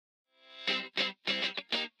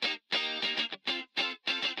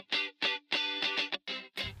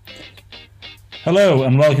Hello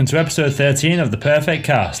and welcome to episode 13 of The Perfect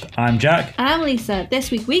Cast. I'm Jack. And I'm Lisa. This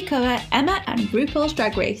week we cover Emma and RuPaul's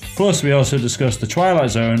Drag Race. Plus we also discuss The Twilight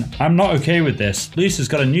Zone, I'm Not Okay With This, Lisa's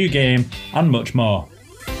Got a New Game, and much more.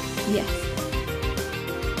 Yes.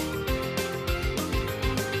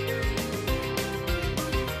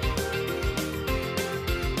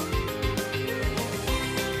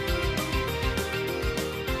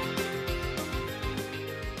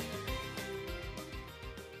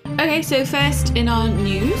 Okay, so first in our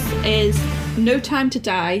news is No Time to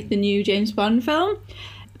Die, the new James Bond film.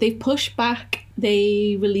 They've pushed back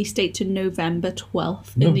the release date to November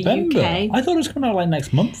 12th in the UK. I thought it was coming out like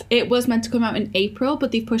next month. It was meant to come out in April,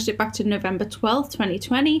 but they've pushed it back to November 12th,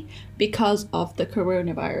 2020 because of the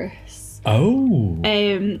coronavirus.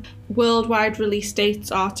 Oh. Worldwide release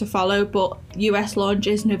dates are to follow, but US launch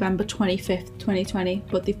is November 25th, 2020,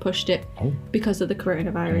 but they've pushed it because of the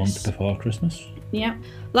coronavirus. A month before Christmas. Yeah.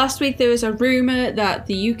 Last week there was a rumour that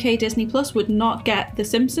the UK Disney Plus would not get The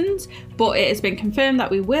Simpsons, but it has been confirmed that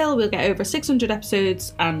we will. We'll get over 600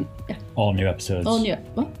 episodes and... yeah. All new episodes. All new...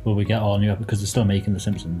 What? Will we get all new episodes? Because they're still making The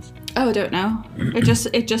Simpsons. Oh, I don't know.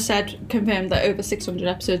 It just said confirmed that over 600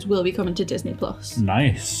 episodes will be coming to Disney Plus.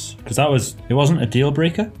 Nice. Because it wasn't a deal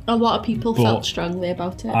breaker. A lot of people felt strongly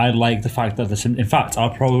about it. I like the fact that in fact, I'll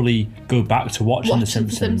probably go back to watching The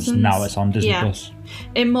Simpsons now it's on Disney Plus.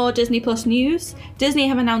 In more Disney Plus news, Disney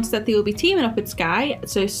have announced that they will be teaming up with Sky,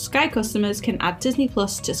 so Sky customers can add Disney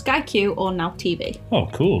Plus to Sky Q or Now TV. Oh,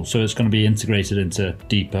 cool. So it's going to be integrated into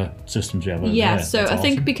deeper systems we have over Yeah, there. so That's I awesome.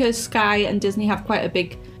 think because Sky and Disney have quite a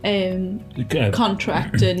big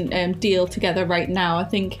contract and deal together right now, I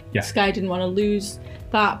think Sky didn't want to lose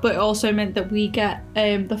that, but it also meant that we get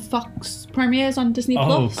the Fox premieres on Disney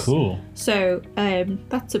Plus. Oh, cool. So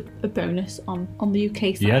that's a bonus on the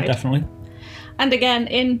UK side. Yeah, definitely. And again,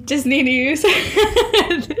 in Disney news,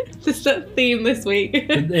 this is the theme this week.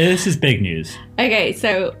 This is big news. Okay,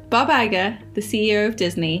 so Bob Iger, the CEO of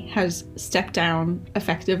Disney, has stepped down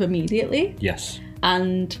effective immediately. Yes.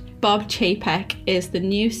 And Bob Chapek is the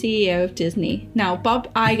new CEO of Disney. Now,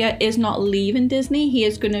 Bob Iger is not leaving Disney. He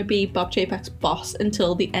is going to be Bob Chapek's boss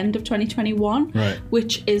until the end of 2021, right?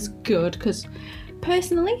 Which is good because,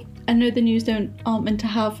 personally, I know the news aren't meant to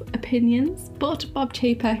have opinions, but Bob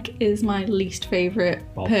Chapek is my least favourite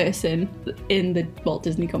person in the Walt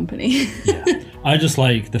Disney Company. Yeah. I just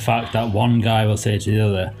like the fact that one guy will say to the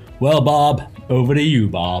other, "Well, Bob, over to you,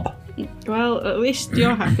 Bob." Well, at least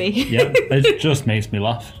you're happy. Yeah, it just makes me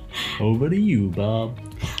laugh. Over to you, Bob.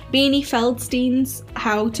 Beanie Feldstein's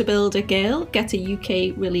How to Build a Girl gets a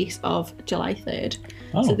UK release of July 3rd.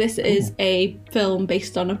 Oh, so this cool. is a film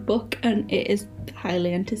based on a book and it is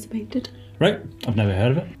highly anticipated. Right, I've never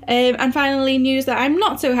heard of it. And finally, news that I'm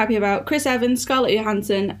not so happy about. Chris Evans, Scarlett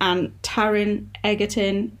Johansson and Taron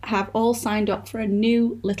Egerton have all signed up for a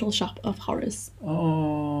new Little Shop of Horrors.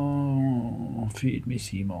 Oh, feed me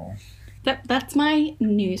Seymour. That's my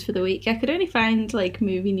news for the week. I could only find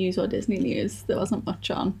movie news or Disney news. There wasn't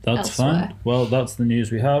much on. That's elsewhere. fine. Well, that's the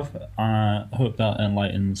news we have. I hope that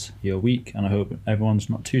enlightens your week, and I hope everyone's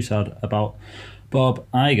not too sad about Bob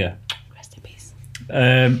Iger. Rest in peace.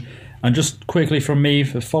 And just quickly from me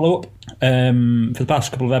for follow-up, for the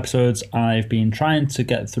past couple of episodes, I've been trying to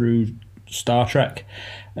get through Star Trek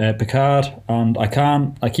Picard, and I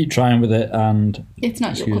can't. I keep trying with it, and it's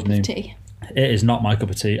not your cup of tea. It is not my cup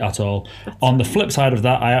of tea at all. On the flip side of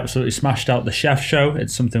that, I absolutely smashed out The Chef Show.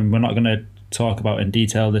 It's something we're not going to talk about in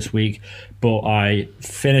detail this week, but I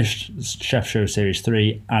finished Chef Show Series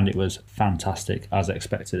 3 and it was fantastic, as I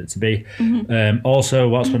expected it to be. Mm-hmm. Also,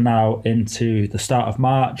 whilst we're now into the start of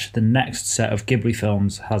March, the next set of Ghibli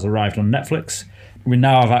films has arrived on Netflix. We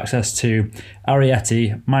now have access to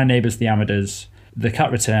Arrietty, My Neighbours the Amidas, The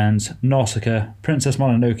Cat Returns, Nausicaa, Princess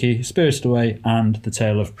Mononoke, Spirited Away, and The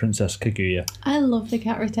Tale of Princess Kaguya. I love The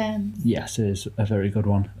Cat Returns. Yes, it is a very good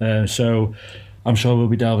one. So I'm sure we'll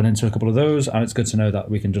be delving into a couple of those, and it's good to know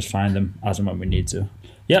that we can just find them as and when we need to.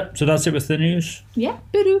 Yep, so that's it with the news. Yeah,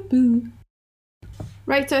 boo-doo-boo.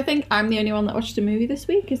 Right, so I think I'm the only one that watched a movie this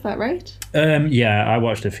week, is that right? Yeah, I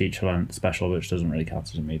watched a feature-length special, which doesn't really count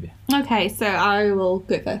as a movie. Okay, so I will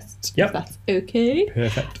go first, if that's okay.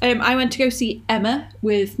 Perfect. I went to go see Emma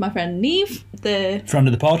with my friend Neve, the... friend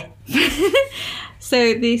of the pod.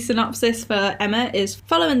 So the synopsis for Emma is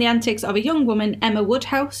following the antics of a young woman, Emma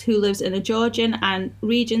Woodhouse, who lives in a Georgian and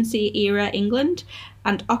Regency-era England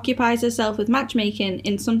and occupies herself with matchmaking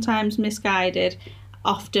in sometimes misguided,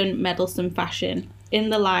 often meddlesome fashion. in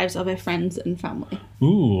the lives of her friends and family.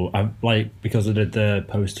 Ooh, because I did the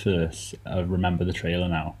post for this, I remember the trailer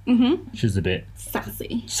now. She's a bit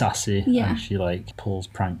Sassy. and she like pulls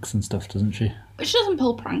pranks and stuff, doesn't she? She doesn't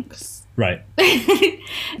pull pranks. Right.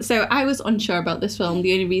 So I was unsure about this film.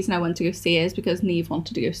 The only reason I went to go see it is because Neve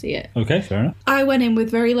wanted to go see it. Okay, fair enough. I went in with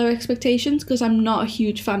very low expectations because I'm not a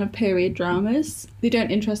huge fan of period dramas. They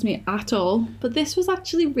don't interest me at all. But this was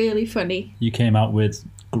actually really funny. You came out with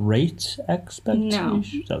great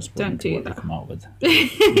expectations? No, That's don't do what that. you come out with.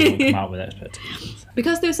 You don't come out with expectations.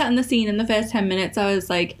 Because they were setting the scene in the first 10 minutes, I was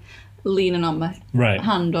like leaning on my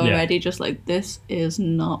hand already, just like, this is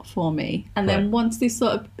not for me. And then once they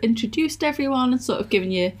sort of introduced everyone and sort of given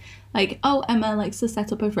you like, oh, Emma likes to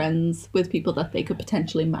set up her friends with people that they could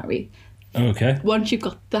potentially marry. Okay. Once you've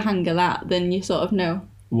got the hang of that, then you sort of know,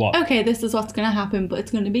 what? Okay, this is what's going to happen, but it's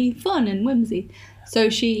going to be fun and whimsy. So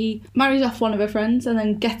she marries off one of her friends and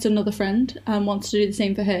then gets another friend and wants to do the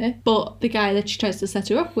same for her. But the guy that she tries to set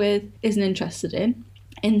her up with isn't interested in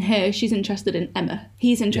her. She's interested in Emma.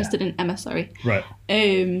 He's interested in Emma, sorry. Right.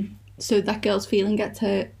 So that girl's feeling gets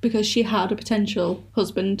hurt because she had a potential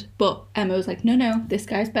husband, but Emma was like, no, this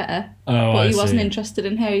guy's better. Oh, but I he wasn't see. interested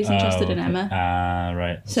in her. He's interested in Emma. Ah,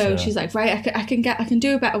 right. So she's like, right, I can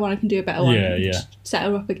do a better one. I can do a better one. Yeah. Set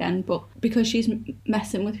her up again, but because she's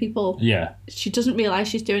messing with people, yeah, she doesn't realise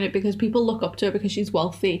she's doing it because people look up to her because she's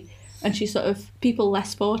wealthy, and she's sort of people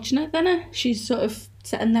less fortunate than her. She's sort of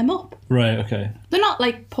setting them up. Right. Okay. They're not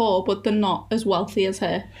like poor, but they're not as wealthy as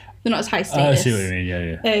her. They're not as high I status. see what you mean.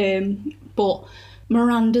 Yeah. But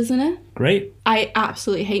Miranda's in it. Great. I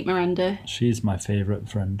absolutely hate Miranda. She's my favourite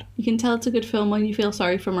friend. You can tell it's a good film when you feel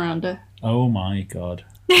sorry for Miranda. Oh my god.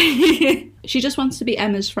 She just wants to be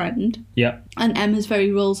Emma's friend. Yep. And Emma's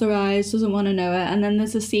very rolls her eyes, doesn't want to know her. And then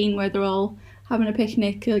there's a scene where they're all having a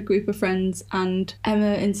picnic, a group of friends, and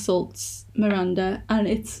Emma insults Miranda, and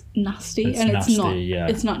it's nasty.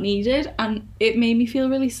 It's not needed, and it made me feel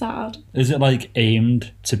really sad. Is it like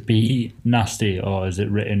aimed to be nasty, or is it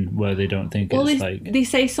written where they don't think it's like... They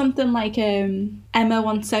say something like Emma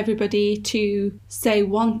wants everybody to say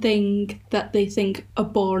one thing that they think are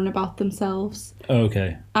boring about themselves.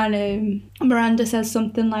 Okay. And Miranda says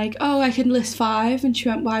something like, oh, I can list 5. And she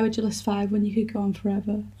went, why would you list 5 when you could go on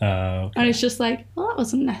forever? Okay. And it's just like, well, that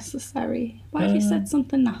wasn't necessary. Why have you said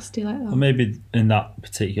something nasty like that? Well, maybe in that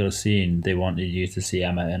particular scene, they wanted you to see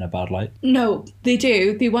Emma in a bad light. No, they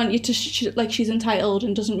do. They want you to, like, she's entitled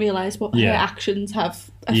and doesn't realise what her actions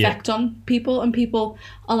have effect on people. And people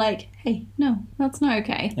are like, hey, no, that's not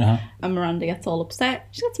okay. And Miranda gets all upset.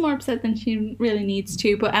 She gets more upset than she really needs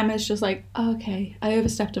to. But Emma's just like, oh, okay, I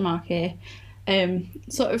overstepped a mark here.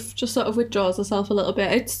 Sort of withdraws herself a little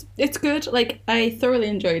bit. It's good. Like, I thoroughly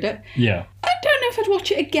enjoyed it. Yeah. I don't know if I'd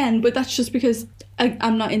watch it again, but that's just because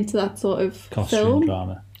I'm not into that sort of costume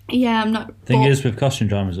drama. Yeah, I'm not. Thing is, with costume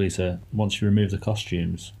dramas, Lisa, once you remove the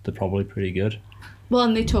costumes, they're probably pretty good. Well,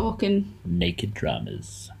 and they talk in naked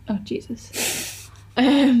dramas. Oh, Jesus.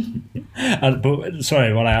 But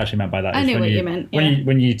sorry, what I actually meant by that is I know what you meant.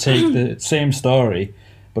 When you take the same story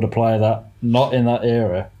but apply that not in that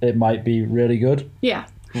era, it might be really good. Yeah.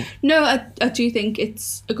 No, I do think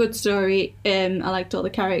it's a good story. I liked all the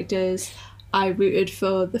characters. I rooted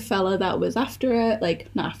for the fella that was after her,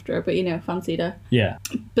 like, not after her, but, you know, fancied her. Yeah.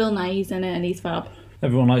 Bill Nighy's in it and he's fab.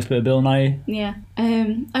 Everyone likes a bit of Bill Nighy. Yeah.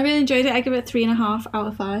 I really enjoyed it. I give it 3.5 out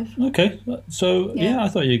of 5. Okay. So, yeah I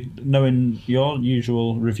thought knowing your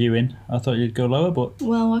usual reviewing, I thought you'd go lower, but...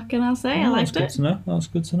 Well, what can I say? I liked it. That's good to know. That's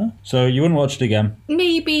good to know. So, you wouldn't watch it again?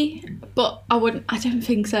 Maybe, but I wouldn't. I don't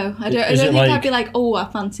think so. I don't think I'd be like, oh,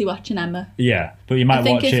 I fancy watching Emma. Yeah, but you might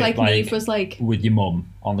watch it like Neve was like with your mum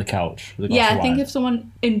on the couch with a glass of I think wine. if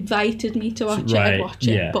someone invited me to watch it, I'd watch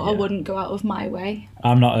it, but I wouldn't go out of my way.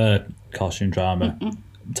 I'm not a costume drama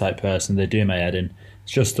type person. They do my head in.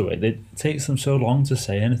 It's just the way it takes them so long to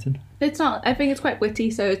say anything. It's not. I think it's quite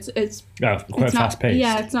witty, so it's quite fast paced.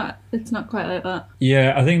 Yeah, it's not quite like that.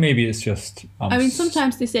 Yeah, I think maybe it's just. I mean,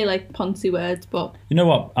 sometimes they say like poncy words, but you know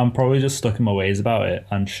what? I'm probably just stuck in my ways about it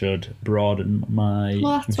and should broaden my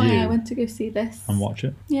Well, that's view why I went to go see this and watch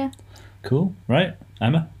it. Yeah. Cool. Right,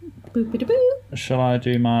 Emma. Boop-a-da-boo. Shall I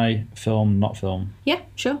do my film, not film? Yeah,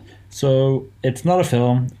 sure. So, it's not a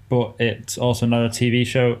film, but it's also not a TV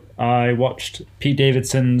show. I watched Pete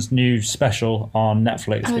Davidson's new special on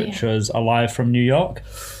Netflix, which was Alive from New York,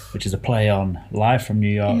 which is a play on Live from New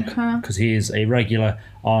York, because he is a regular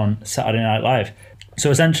on Saturday Night Live.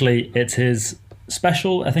 So, essentially, it's his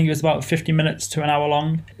special. I think it was about 50 minutes to an hour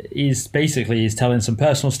long. He's telling some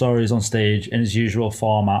personal stories on stage in his usual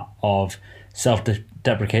format of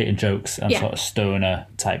self-deprecating jokes and Yeah. sort of stoner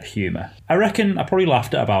type humour. I reckon I probably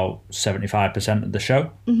laughed at about 75% of the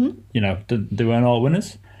show. Mm-hmm. You know, they weren't all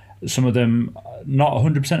winners. Some of them not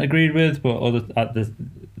 100% agreed with, but other at the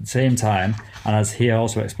same time, and as he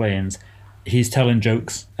also explains, he's telling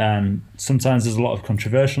jokes, and sometimes there's a lot of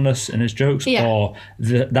controversialness in his jokes, Yeah. or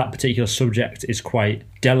that particular subject is quite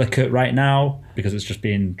delicate right now because it's just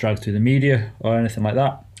being dragged through the media or anything like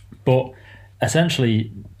that. But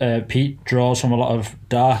essentially, Pete draws from a lot of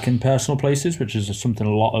dark and personal places, which is something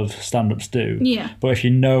a lot of stand-ups do. Yeah. But if you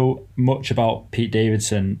know much about Pete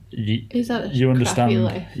Davidson, Is that a you understand, crappy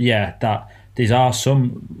life? yeah, that these are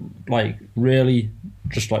some like really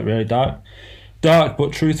dark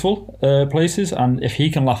but truthful places, and if he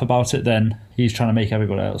can laugh about it, then he's trying to make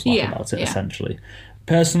everybody else laugh about it, essentially.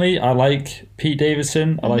 Personally, I like Pete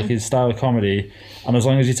Davidson. I like his style of comedy, and as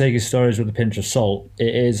long as you take his stories with a pinch of salt,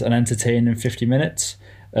 it is an entertaining 50 minutes.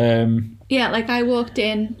 Yeah, like I walked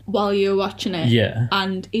in while you were watching it, Yeah.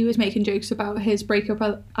 and he was making jokes about his breakup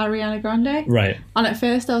with Ariana Grande. Right. And at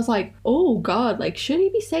first I was like, oh God, like should he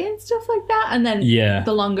be saying stuff like that? And then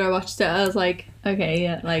the longer I watched it, I was like, okay,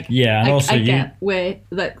 yeah, like and also I get where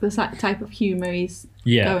like the type of humour he's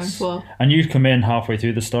going for. And you'd come in halfway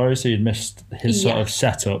through the story, so you'd missed his sort of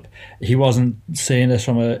setup. He wasn't saying this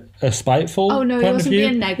from a spiteful Oh no, point he wasn't of view.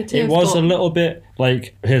 being negative. It was but a little bit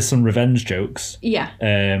like, here's some revenge jokes. Yeah.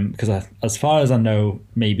 Because as far as I know,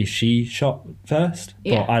 maybe she shot first.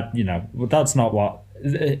 Yeah. But that's not what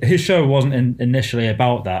his show wasn't initially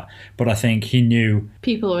about that. But I think he knew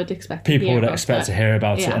people would expect to hear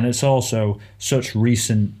about it, Yeah. and it's also such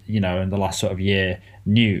recent, in the last sort of year,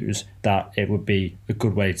 news that it would be a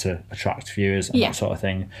good way to attract viewers and that sort of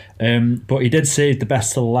thing. But he did save the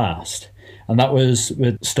best till last, and that was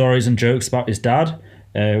with stories and jokes about his dad,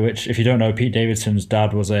 which, if you don't know, Pete Davidson's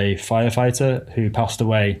dad was a firefighter who passed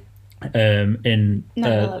away in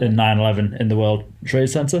 9/11 in the World Trade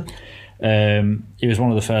Center. He was one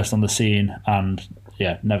of the first on the scene, and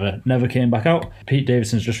never came back out. Pete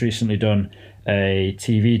Davidson's just recently done a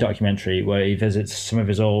TV documentary where he visits some of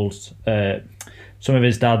his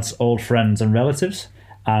dad's old friends and relatives,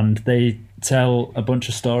 and they tell a bunch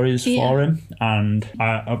of stories for him. And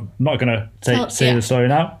I'm not going to say the story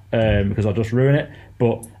now because I'll just ruin it.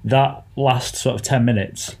 But that last sort of 10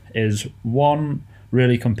 minutes is one,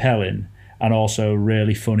 really compelling, and also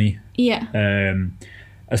really funny. Yeah.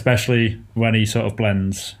 Especially when he sort of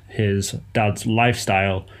blends his dad's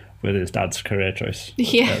lifestyle with his dad's career choice.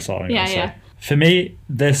 Yeah. That's all I'm going to say. For me,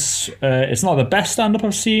 this it's not the best stand-up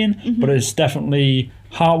I've seen, but it's definitely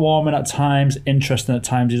heartwarming at times, interesting at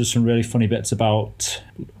times. He does some really funny bits about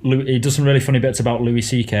Louis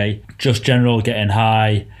C.K., just general getting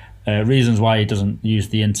high, reasons why he doesn't use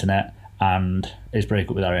the internet, and his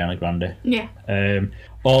breakup with Ariana Grande. Yeah.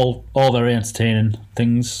 All very entertaining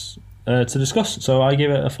things to discuss. So I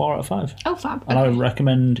give it a 4 out of 5. Oh, fab. And I would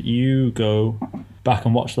recommend you go back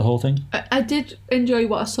and watch the whole thing. I did enjoy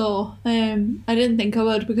what I saw. I didn't think I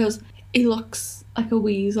would, because he looks like a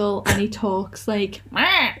weasel and he talks like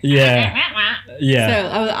yeah. So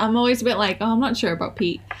I'm always a bit like, I'm not sure about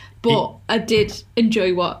Pete, but I did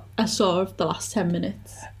enjoy what I saw of the last 10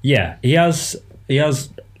 minutes. Yeah, he has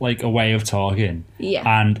like a way of talking,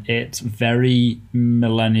 and it's very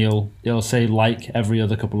millennial. He'll say like every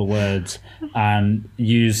other couple of words and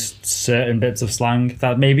use certain bits of slang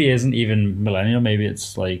that maybe isn't even millennial. Maybe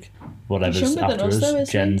it's like whatever's after us,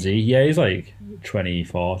 Gen Z. Yeah, he's like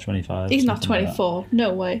 24, 25. He's not 24. Like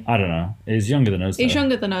no way. I don't know. He's younger than us. He's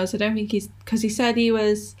younger than us. I don't think because he said he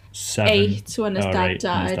was 8 when his dad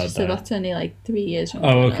died. So that's only like 3 years younger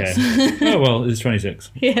than okay. us. Oh, well, he's 26.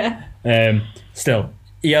 Yeah. Still,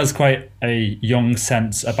 he has quite a young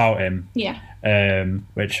sense about him. Yeah.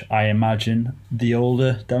 Which I imagine the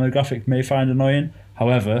older demographic may find annoying.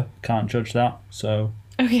 However, can't judge that. So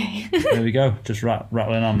okay. There we go. Just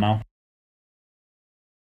rattling on now.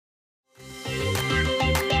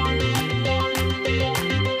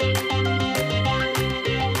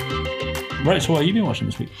 Right, so what have you been watching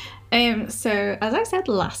this week? So, as I said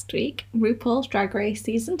last week, RuPaul's Drag Race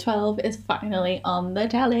Season 12 is finally on the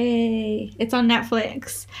telly. It's on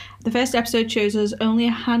Netflix. The first episode shows us only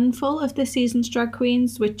a handful of this season's drag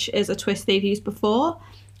queens, which is a twist they've used before.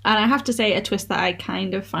 And I have to say, a twist that I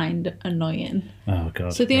kind of find annoying. Oh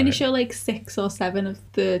god. So they only show like 6 or 7 of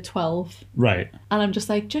the 12. Right. And I'm just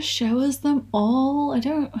like, just show us them all.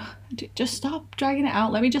 Just stop dragging it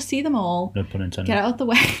out. Let me just see them all. No pun intended. Get out of the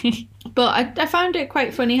way. But I found it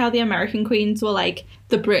quite funny how the American queens were like,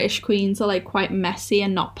 the British queens are like quite messy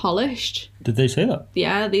and not polished. Did they say that?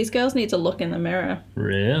 Yeah, these girls need to look in the mirror.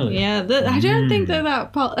 Really? Yeah, I don't think they're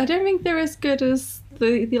that. I don't think they're as good as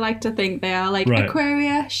they like to think they are. Like Right.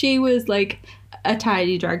 Aquaria, she was like a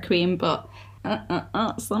tidy drag queen, but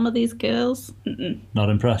some of these girls, Not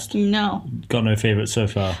impressed. no. Got no favourites so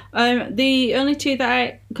far. The only two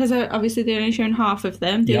that because obviously they only shown half of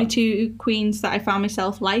them. The Yeah. only two queens that I found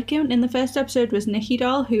myself liking in the first episode was Nikki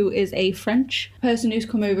Doll, who is a French person who's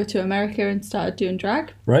come over to America and started doing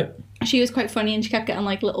drag. Right. She was quite funny and she kept getting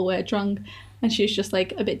like little words wrong. And she was just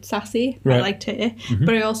like a bit sassy. Right. I liked her.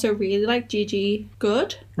 But I also really like Gigi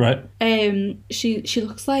Good. Right. She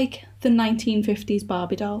looks like the 1950s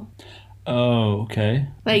Barbie doll. Oh, okay.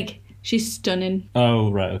 Like, she's stunning,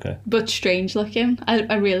 Oh, right, okay. but strange looking.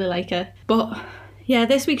 I really like her. But yeah,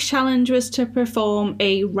 this week's challenge was to perform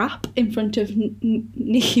a rap in front of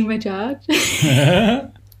Nicki Minaj.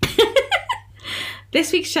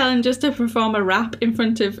 This week's challenge was to perform a rap in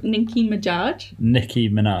front of Nicki Minaj. Nicki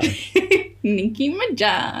Minaj. Nicki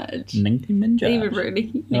Minaj. Nicki Minaj. Even wrote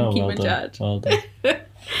Nicki Well Minaj. done. Well done.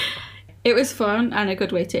 It was fun and a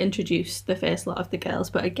good way to introduce the first lot of the girls,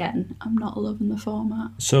 but again, I'm not loving the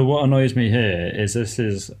format. So what annoys me here is this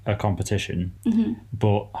is a competition,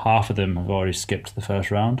 but half of them have already skipped the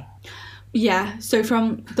first round. Yeah, so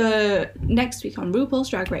from the next week on RuPaul's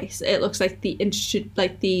Drag Race, it looks like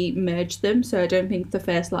they merged them. So I don't think the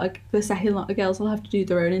second lot of girls will have to do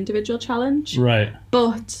their own individual challenge. Right.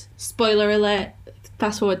 But spoiler alert,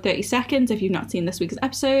 fast forward 30 seconds if you've not seen this week's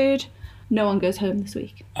episode, no one goes home this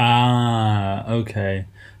week. Ah, okay.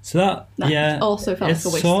 So that also felt it's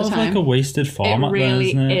like a waste sort of of time. like a wasted format. It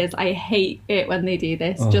really then, isn't it? is. I hate it when they do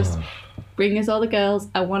this. Just bring us all the girls.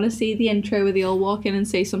 I want to see the intro where they all walk in and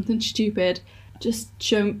say something stupid. Just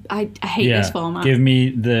show. I hate this format. Give me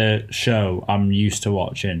the show I'm used to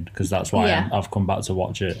watching because that's why Yeah. I've come back to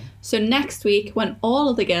watch it. So next week, when all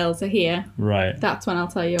of the girls are here, Right. that's when I'll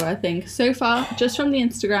tell you what I think. So far, just from the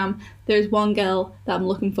Instagram, there's one girl that I'm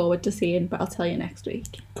looking forward to seeing, but I'll tell you next week.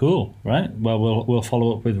 Cool. Right. Well, we'll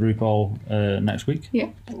follow up with RuPaul next week. Yeah.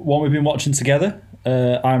 One we've been watching together.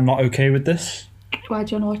 I'm not okay with this. Why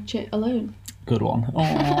do you want to watch it alone? Good one. Oh,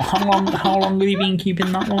 how long have you been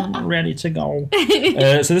keeping that one ready to go?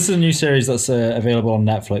 So this is a new series that's available on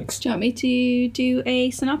Netflix. Do you want me to do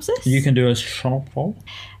a synopsis? You can do a shuffle.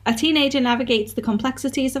 A teenager navigates the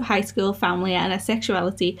complexities of high school, family, and her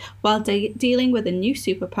sexuality while dealing with a new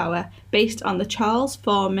superpower based on the Charles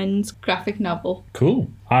Foreman's graphic novel. Cool.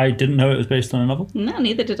 I didn't know it was based on a novel No,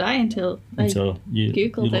 neither did I until you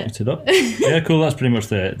Googled it. looked it up. Yeah, cool. That's pretty much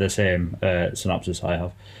the same synopsis I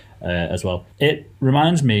have as well. It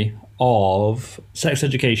reminds me of Sex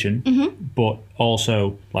Education, but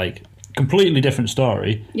also like completely different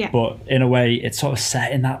story. Yeah. But in a way, it's sort of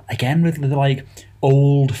set in that again with the like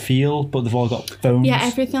old feel, but they've all got phones. Yeah,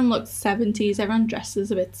 everything looks 70s. Everyone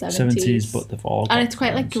dresses a bit 70s. 70s, but they've all got and it's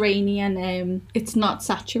quite like phones. grainy and it's not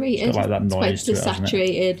saturated. It's got, like, that It's quite noise to it, hasn't it?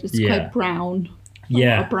 desaturated. It's Yeah. quite brown. A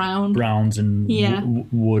Yeah, lot of brown. browns and Yeah.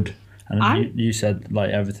 wood. And I'm- you said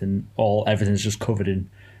like everything's just covered in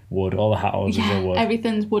wood. All the houses are Yeah, wood.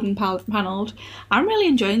 everything's wooden panelled. I'm really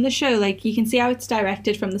enjoying the show. Like, you can see how it's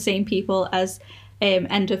directed from the same people as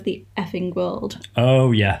End of the Effing World.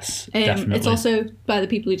 Oh yes, definitely. It's also by the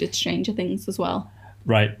people who did Stranger Things as well.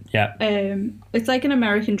 right. Yeah. It's like an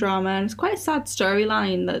American drama, and it's quite a sad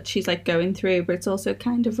storyline that she's like going through, but it's also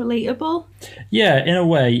kind of relatable. Yeah, in a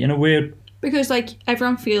way, in a weird. Because, like,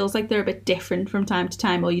 everyone feels like they're a bit different from time to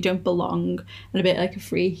time, or you don't belong, and a bit like a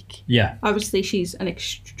freak. Yeah. Obviously, she's an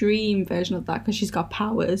extreme version of that because she's got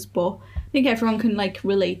powers, but I think everyone can, like,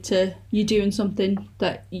 relate to you doing something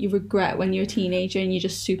that you regret when you're a teenager and you're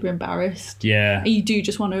just super embarrassed. Yeah. And you do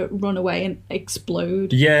just want to run away and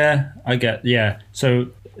explode. Yeah, I get. Yeah. So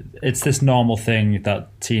it's this normal thing that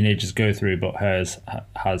teenagers go through, but hers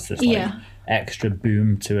has this like extra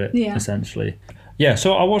boom to it, essentially. Yeah,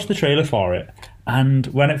 so I watched the trailer for it, and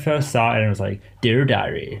when it first started, it was like, "Dear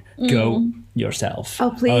Diary, go yourself."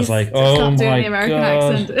 Oh, please. I was like, "Oh stop my doing the American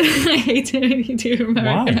god!" accent. I hate it when you do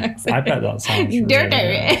American Why? accent. I bet that sounds really Dear good.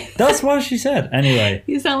 Diary. That's what she said. Anyway.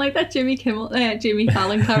 You sound like that Jimmy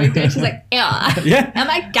Fallon character. She's like, yeah. Yeah. Oh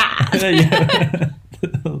my god. Yeah.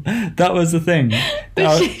 That was the thing.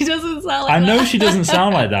 But she doesn't sound like I know that. she doesn't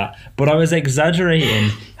sound like that, but I was exaggerating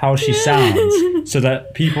how she sounds so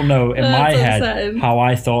that people know in my head upsetting. how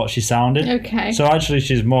I thought she sounded. Okay. So actually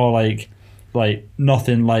she's more like like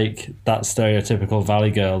nothing like that stereotypical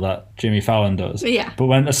Valley girl that Jimmy Fallon does. Yeah.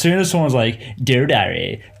 But as soon as someone's like, "Dear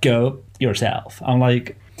Diary, go yourself," I'm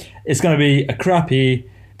like, it's going to be a crappy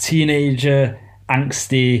teenager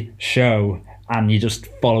angsty show, and you're just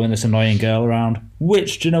following this annoying girl around.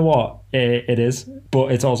 Which, do you know what? It is,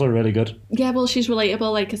 but it's also really good. Yeah, well, she's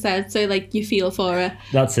relatable, like I said, so like you feel for her.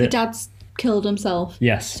 That's it. Her dad's killed himself.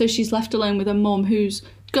 Yes. So she's left alone with her mum, who's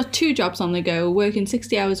got 2 jobs on the go, working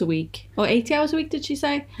 60 hours a week. Or 80 hours a week, did she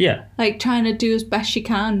say? Yeah. Like, trying to do as best she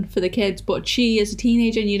can for the kids. But she is a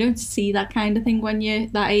teenager, and you don't see that kind of thing when you're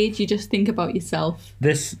that age. You just think about yourself.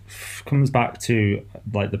 This comes back to,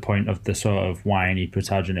 like, the point of the sort of whiny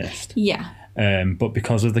protagonist. Yeah. But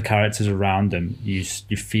because of the characters around them, you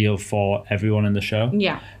feel for everyone in the show.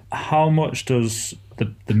 Yeah. How much does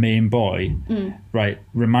the main boy, right,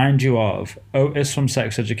 remind you of Otis from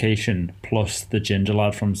Sex Education plus the ginger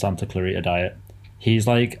lad from Santa Clarita Diet? He's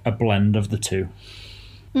like a blend of the two.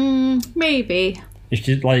 Maybe. If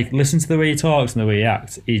you like listen to the way he talks and the way he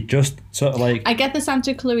acts, he's just sort of like. I get the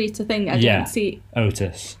Santa Clarita thing. I didn't see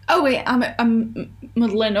Otis. Oh wait, I'm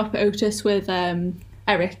muddling up Otis with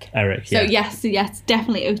Eric. Eric, yeah. So yes,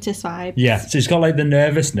 definitely Otis vibes. Yeah, so he's got like the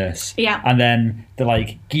nervousness. Yeah. And then the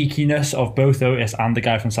like geekiness of both Otis and the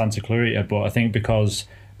guy from Santa Clarita, but I think because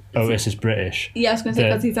Otis is British. Yeah, I was going to say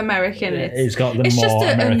because he's American. He's got the it's more just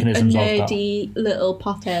Americanisms a of that. nerdy little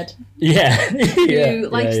pothead. Yeah. Who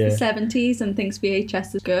likes the 70s and thinks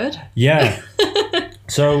VHS is good. Yeah.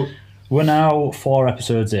 So we're now 4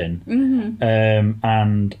 episodes in,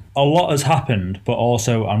 and a lot has happened, but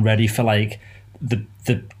also I'm ready for like the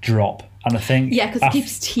drop. And I think because it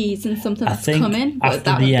keeps teasing something that's coming. But After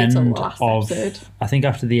that the would be end the last of, episode. I think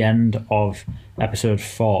after the end of episode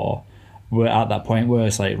 4, we're at that point where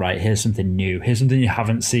it's like, right, here's something new, here's something you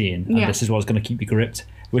haven't seen, and this is what's going to keep you gripped,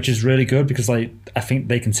 which is really good because like I think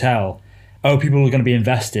they can tell, people are going to be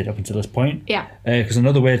invested up until this point. Yeah. Because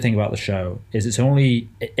another weird thing about the show is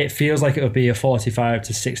it feels like it would be a 45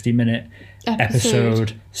 to 60 minute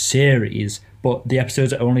episode series, but the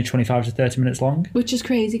episodes are only 25 to 30 minutes long. Which is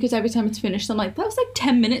crazy because every time it's finished, I'm like, that was like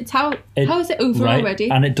 10 minutes. How is it over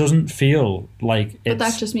already? And it doesn't feel like it's... But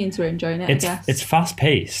that just means we're enjoying it, I guess. It's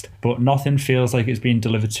fast-paced, but nothing feels like it's being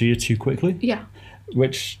delivered to you too quickly. Yeah.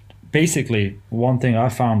 Which, basically, one thing I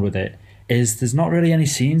found with it is there's not really any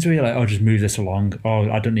scenes where you're like, oh, just move this along. Oh,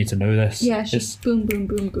 I don't need to know this. Yeah, it's just boom, boom,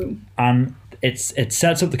 boom, boom. And it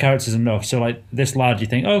sets up the characters enough. So, like, this lad, you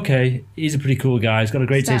think, okay, he's a pretty cool guy. He's got a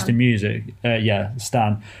great taste in music.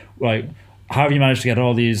 Stan. Like, how have you managed to get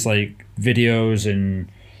all these, like, videos and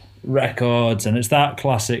records? And it's that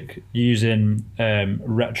classic using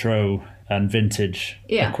retro and vintage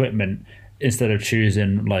equipment instead of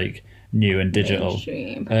choosing, like, new and digital.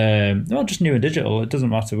 Not just new and digital. It doesn't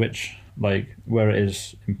matter which, like, where it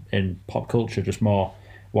is in pop culture, just more...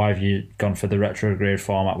 Why have you gone for the retrograde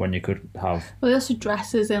format when you could have... Well, he also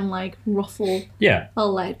dresses in, like, ruffle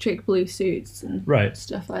electric blue suits and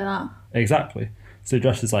stuff like that. Exactly. So he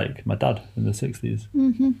dresses like my dad in the 60s.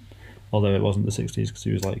 Mm-hmm. Although it wasn't the 60s because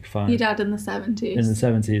he was, like, 5. Your dad in the 70s. In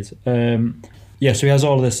the 70s. So he has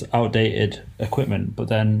all this outdated equipment, but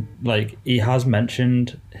then, like, he has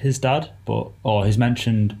mentioned his dad, or he's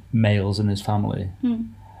mentioned males in his family.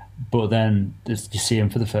 But then you see him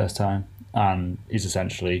for the first time, and he's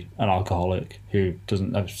essentially an alcoholic who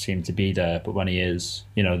doesn't ever seem to be there, but when he is,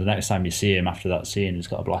 the next time you see him after that scene, he's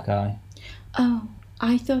got a black eye. Oh,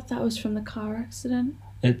 I thought that was from the car accident.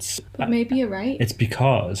 But maybe you're right. It's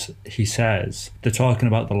because he says, they're talking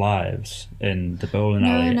about the lives in the bowling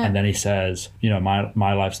alley, and then he says,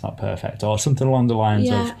 my life's not perfect, or something along the lines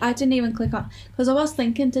of... Yeah, I didn't even click on... Because I was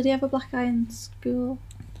thinking, did he have a black eye in school?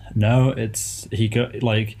 No,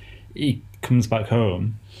 he comes back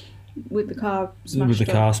home... With the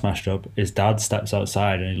car smashed up. His dad steps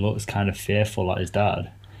outside and he looks kind of fearful at his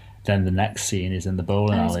dad. Then the next scene is in the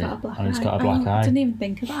bowling alley and he's got a black eye. I didn't even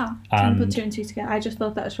think of that. I didn't put 2 and 2 together. I just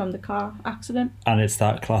thought that was from the car accident. And it's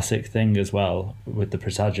that classic thing as well with the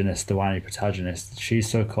protagonist, the whiny protagonist. She's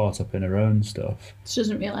so caught up in her own stuff. She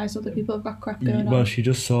doesn't realise other people have got crap going on. Well, she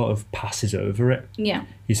just sort of passes over it. Yeah.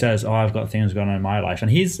 He says, oh, I've got things going on in my life.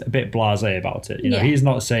 And he's a bit blasé about it. He's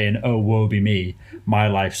not saying, oh, woe be me, my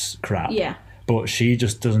life's crap. Yeah. But she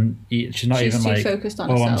just doesn't. She's not even like. Focused on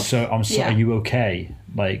herself. I'm so. Are you okay?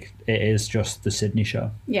 Like, it is just the Sydney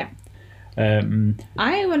show. Yeah. I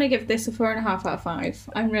want to give this a 4.5 out of 5.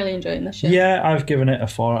 I'm really enjoying this show. Yeah, I've given it a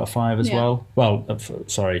 4 out of 5 as well. Well,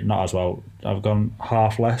 sorry, not as well. I've gone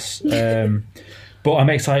half less. But I'm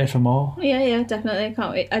excited for more. Yeah, definitely. I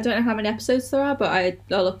can't wait. I don't know how many episodes there are, but I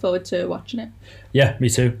look forward to watching it. Yeah, me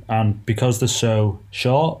too. And because they're so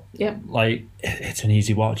short, Yeah. like, it's an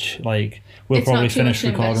easy watch. Like, we'll It's probably not too finish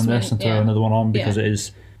much recording this and throw investment, another one on because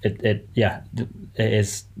Yeah. it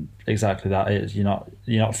is exactly that. It is, you're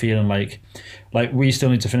not feeling like we still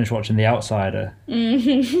need to finish watching The Outsider.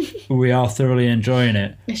 We are thoroughly enjoying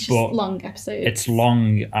it. It's just but long episodes. it's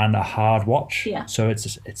long and a hard watch. Yeah. So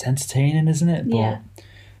it's entertaining, isn't it? But Yeah.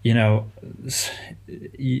 you know,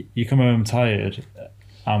 you come home tired,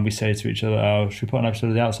 and we say to each other, "Oh, should we put an episode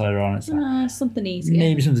of The Outsider on?" It's like, Something easier.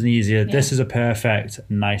 maybe something easier. Yeah. This is a perfect,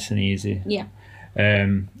 nice and easy. Yeah.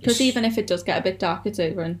 Because even if it does get a bit dark, it's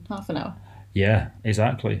over in half an hour. Yeah,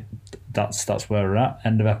 exactly. That's where we're at.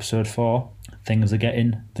 End of episode 4. Things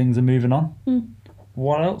are moving on.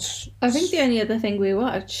 What else? I think the only other thing we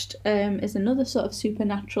watched is another sort of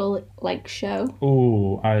supernatural like show.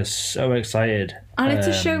 Oh, I was so excited. And it's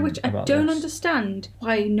a show which I about don't this. understand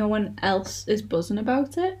why no one else is buzzing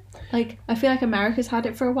about it. Like, I feel like America's had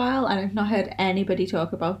it for a while and I've not heard anybody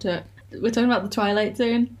talk about it. We're talking about the Twilight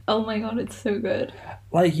Zone. Oh my god, it's so good.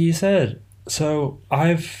 Like you said, so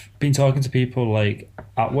I've been talking to people like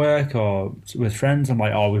at work or with friends. I'm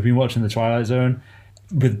like, oh, we've been watching the Twilight Zone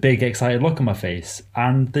with big excited look on my face,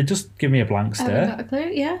 and they just give me a blank I haven't stare. got a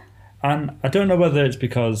clue, yeah. And I don't know whether it's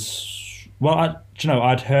because, well,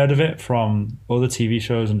 I'd heard of it from other TV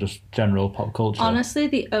shows and just general pop culture. Honestly,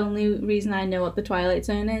 the only reason I know what the Twilight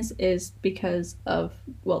Zone is because of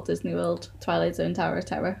Walt Disney World, Twilight Zone Tower of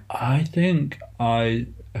Terror. I think I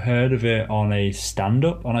heard of it on a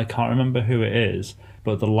stand-up, and I can't remember who it is,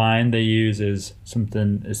 but the line they use is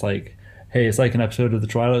something, it's like, hey, it's like an episode of the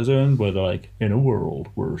Twilight Zone where they're like, in a world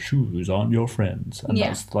where shoes aren't your friends. And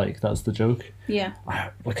Yeah. that's the joke. Yeah.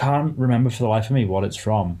 I can't remember for the life of me what it's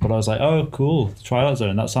from, but I was like, oh, cool, the Twilight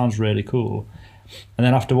Zone, that sounds really cool. And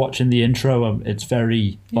then after watching the intro, it's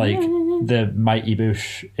very like the Mighty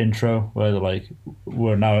Boosh intro where they're like,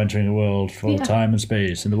 we're now entering a world full of time and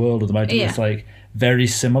space. In the world of the Mighty Boosh, it's like very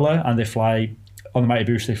similar, and they fly, on the Mighty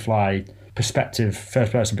Boosh, they fly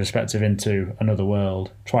first person perspective into another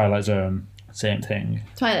world. Twilight Zone, same thing.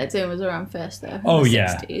 Twilight Zone was around first though. Oh in the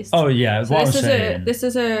yeah. 60s. Oh yeah. So What I'm saying. this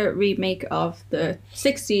is a remake of the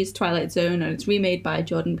 60s Twilight Zone, and it's remade by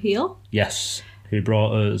Jordan Peele. Yes, who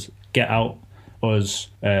brought us Get Out,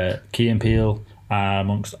 Key and Peele,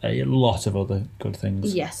 amongst a lot of other good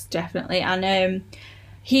things. Yes, definitely. And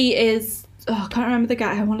he is, I can't remember the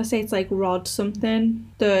guy, I want to say it's like Rod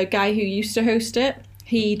something, the guy who used to host it.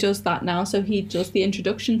 He does that now, so he does the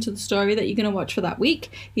introduction to the story that you're going to watch for that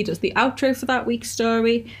week. He does the outro for that week's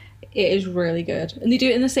story. It is really good. And they do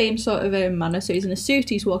it in the same sort of manner. So he's in a suit,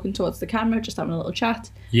 he's walking towards the camera, just having a little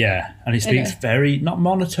chat. Yeah, and he speaks very, not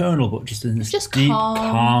monotonal, but just in this Just deep,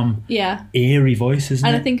 calm, eerie voice, isn't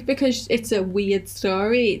And it? I think because it's a weird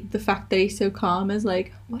story, the fact that he's so calm is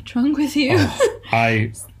like, what's wrong with you?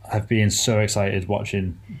 I have been so excited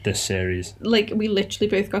watching this series. Like, we literally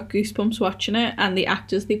both got goosebumps watching it, and the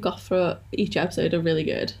actors they've got for each episode are really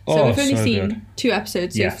good. So we've only seen good. 2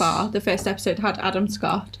 episodes so far. The first episode had Adam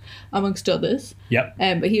Scott, amongst others. Yep.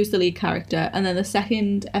 But he was the lead character. And then the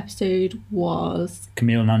second episode was...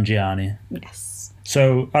 Camille Nanjiani. Yes.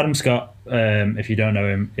 So Adam Scott, if you don't know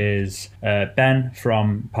him, is Ben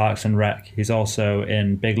from Parks and Rec. He's also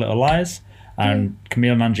in Big Little Lies. And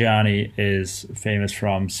Camille Nanjiani is famous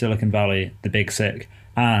from Silicon Valley, The Big Sick,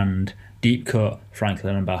 and Deep Cut,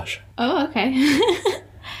 Franklin and Bash. Oh, okay.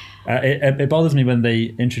 It bothers me when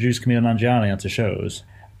they introduce Camille Nanjiani onto shows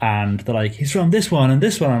and they're like, he's from this one and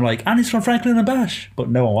this one. I'm like, and he's from Franklin and Bash. But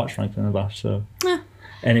no one watched Franklin and Bash, so...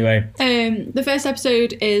 Anyway. The first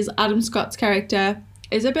episode is Adam Scott's character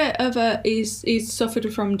is a bit of a... He's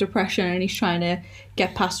suffered from depression and he's trying to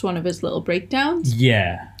get past one of his little breakdowns.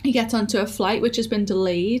 Yeah. He gets onto a flight which has been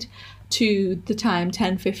delayed to the time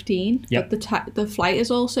 10:15. Yep. But the flight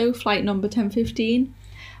is also flight number 10:15.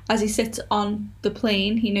 As he sits on the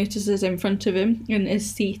plane, he notices in front of him in his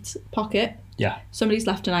seat pocket, somebody's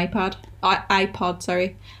left an iPod,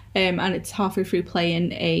 and it's halfway through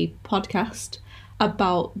playing a podcast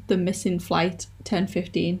about the missing flight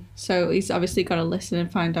 10:15. So he's obviously got to listen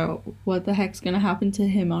and find out what the heck's going to happen to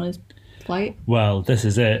him on his flight. Well, this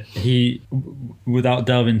is it. He, without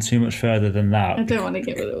delving too much further than that, I don't want to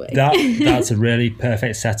give it away. that's a really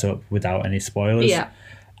perfect setup without any spoilers. Yeah.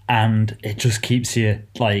 And it just keeps you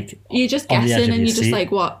like you're just on the edge guessing of and your you're just seat.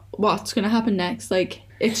 like what's going to happen next. Like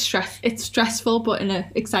it's stressful but in an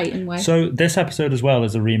exciting way. So this episode as well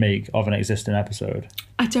is a remake of an existing episode.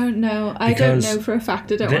 I don't know. I don't know for a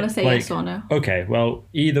fact. I don't want to say yes or no. Okay, well,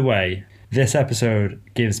 either way, This episode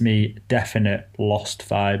gives me definite Lost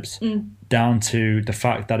vibes, down to the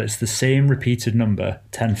fact that it's the same repeated number,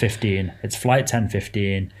 10:15. It's flight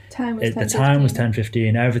 10:15. The time was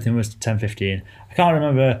 10:15. Everything was 10:15. I can't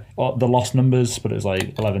remember what the lost numbers, but it was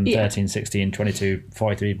like 11, 13, 16, 22,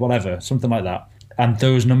 43, whatever, something like that. And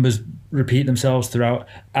those numbers repeat themselves throughout.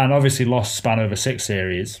 And obviously Lost span over 6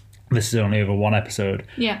 series. This is only over 1 episode.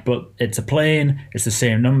 Yeah. But it's a plane. It's the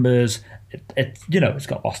same numbers. It's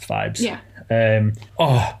got Lost vibes. Yeah.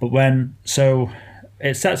 So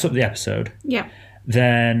it sets up the episode. Yeah.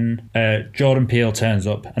 Then Jordan Peele turns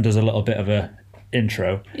up and does a little bit of a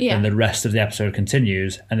intro. Yeah. And the rest of the episode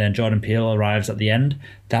continues. And then Jordan Peele arrives at the end.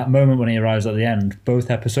 That moment when he arrives at the end, both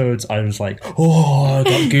episodes, I was like, I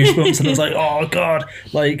got goosebumps. And I was like, oh, God.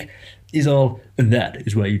 Like, he's all, and that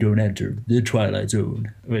is why you don't enter the Twilight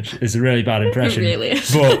Zone, which is a really bad impression. It really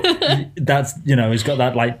is. But that's, he's got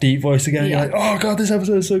that like deep voice again. Yeah. You're like, oh God, this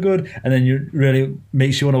episode is so good. And then you really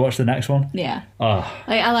makes you want to watch the next one. Yeah. Oh.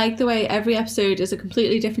 I like the way every episode is a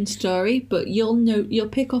completely different story, but you'll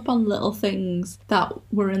pick up on little things that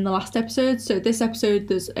were in the last episode. So this episode,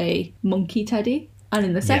 there's a monkey teddy. And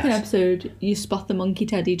in the second episode, you spot the monkey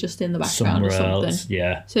teddy just in the background somewhere or something. Else,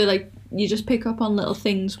 yeah. So like you just pick up on little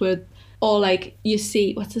things or like you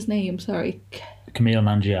see, what's his name? Sorry. Camille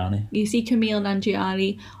Nanjiani. You see Camille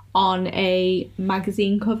Nanjiani on a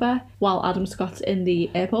magazine cover while Adam Scott's in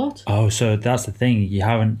the airport. Oh, so that's the thing. You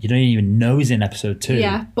don't even know he's in episode 2.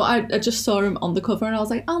 Yeah, but I just saw him on the cover and I was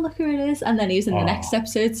like, oh, look who it is. And then he was in the next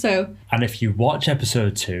episode, so... And if you watch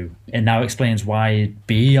episode 2, it now explains why he'd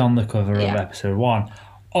be on the cover of episode 1.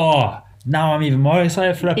 Oh, now I'm even more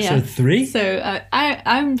excited for episode 3. So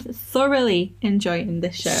I'm thoroughly enjoying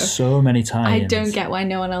this show. So many times. I don't get why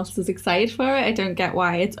no one else is excited for it. I don't get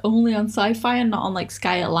why it's only on Sci-Fi and not on like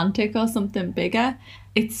Sky Atlantic or something bigger.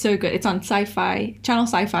 It's so good. It's on Sci-Fi, Channel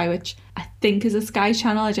Sci-Fi, which I think is a Sky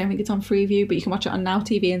channel. I don't think it's on Freeview, but you can watch it on Now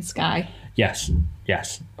TV and Sky. Yes,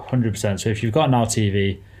 100%. So if you've got Now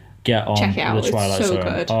TV, get on Check it out. the Twilight It's so Zone.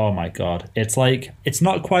 good. Oh my God. It's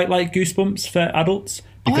not quite like Goosebumps for adults,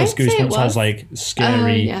 because Goosebumps has like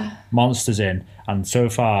scary monsters in, and so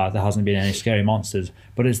far there hasn't been any scary monsters,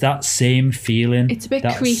 but it's that same feeling. It's a bit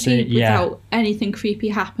creepy without anything creepy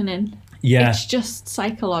happening. Yeah. It's just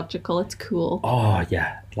psychological. It's cool. Oh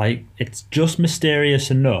yeah. Like, it's just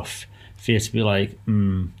mysterious enough for you to be like,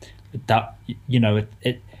 that,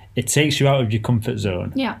 it takes you out of your comfort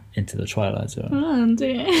zone into the Twilight Zone. Oh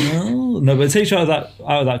dear. No, but it takes you out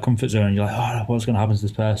of that comfort zone. You're like, oh, what's going to happen to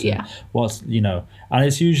this person? Yeah. What's, and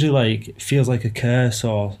it's usually like, feels like a curse,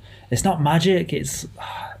 or it's not magic. It's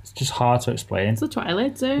just hard to explain. It's the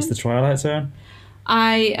Twilight Zone. It's the Twilight Zone.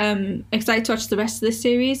 I am excited to watch the rest of this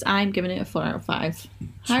series. I'm giving it a 4 out of 5.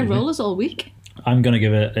 High rollers all week. I'm going to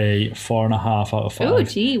give it a 4.5 out of 5. Oh,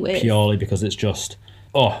 gee whiz. Purely because it's just...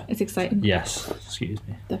 it's exciting. Yes, excuse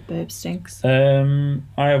me. The burp stinks. I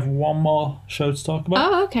have one more show to talk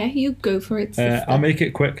about. Oh, okay. You go for it, sister. I'll make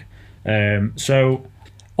it quick. So,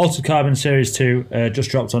 Altered Carbon Series 2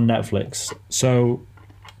 just dropped on Netflix. So,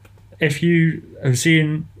 if you have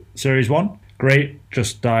seen Series 1, great.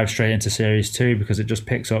 Just dive straight into Series 2 because it just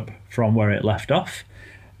picks up from where it left off.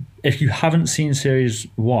 If you haven't seen Series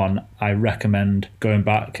 1, I recommend going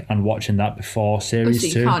back and watching that before Series 2.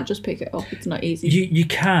 So you can't just pick it up, it's not easy. You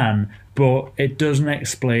can, but it doesn't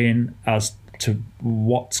explain as to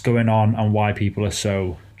what's going on and why people are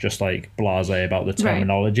so just like blasé about the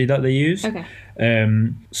terminology that they use. Okay.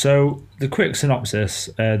 So the quick synopsis,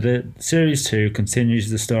 the Series 2 continues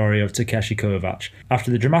the story of Takeshi Kovacs. After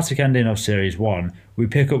the dramatic ending of Series 1, we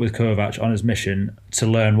pick up with Kovacs on his mission to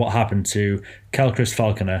learn what happened to Kelchris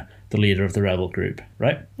Falconer, the leader of the rebel group,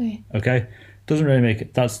 right? Okay. Doesn't really make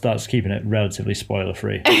it, that's keeping it relatively spoiler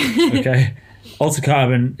free. Okay. Altered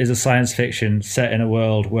Carbon is a science fiction set in a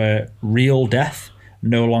world where real death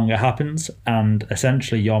no longer happens, and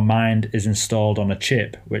essentially your mind is installed on a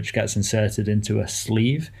chip which gets inserted into a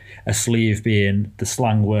sleeve being the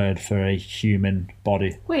slang word for a human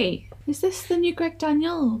body. Wait, is this the new Greg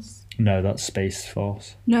Daniels? No, that's Space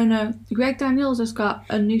Force. No. Greg Daniels has got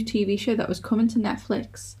a new TV show that was coming to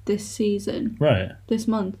Netflix this season. Right. This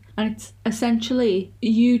month. And it's essentially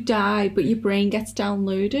you die, but your brain gets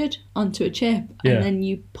downloaded onto a chip. Yeah. And then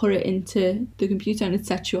you put it into the computer and it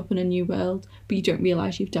sets you up in a new world, but you don't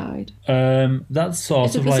realise you've died. That's sort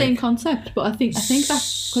it's of the like... same concept, but I think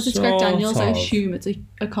that's because it's Greg Daniels, I assume it's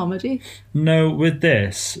a comedy. No, with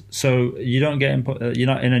this, so you don't get you're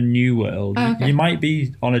not in a new world. Oh, okay. You might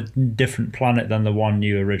be on a different planet than the one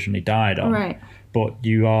you originally died on. Right. but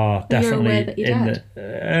you are definitely aware that you're in dead.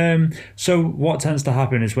 the. So what tends to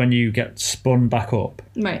happen is when you get spun back up,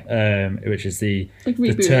 Right. which is the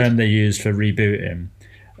rebooted. term they use for rebooting,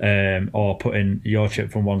 or putting your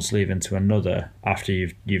chip from one sleeve into another after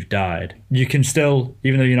you've died. You can still,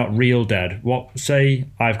 even though you're not real dead. Say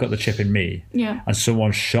I've got the chip in me, Yeah. and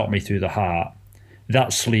someone shot me through the heart.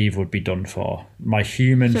 That sleeve would be done for. My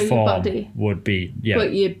human So your form body. would be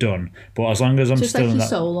But you- done. But as long as I'm Just still like in your that,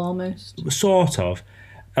 soul almost. sort of,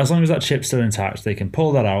 as long as that chip's still intact, they can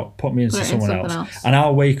pull that out, put me into Put it in someone something else, else. and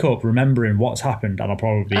I'll wake up remembering what's happened, and I'll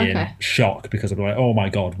probably be in Okay. shock because I'll be like, "Oh my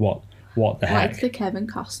god, what the heck?" Like the Kevin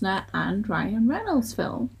Costner and Ryan Reynolds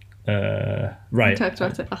film. Right. We talked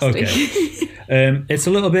about it last Okay. week. It's a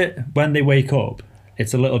little bit, when they wake up,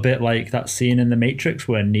 it's a little bit like that scene in The Matrix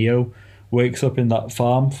where Neo wakes up in that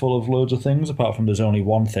farm full of loads of things, apart from there's only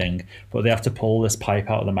one thing, but they have to pull this pipe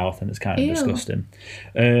out of the mouth and it's kind of Ew. disgusting.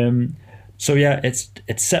 So yeah, it's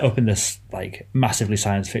set up in this like massively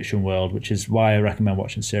science fiction world, which is why I recommend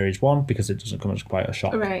watching series 1, because it doesn't come as quite a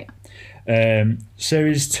shock. Right.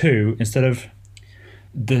 Series 2, instead of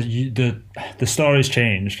the story's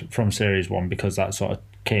changed from series 1 because that sort of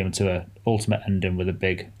came to a ultimate ending with a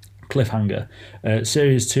big cliffhanger.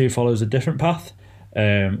 Series 2 follows a different path,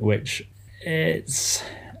 which it's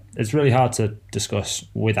really hard to discuss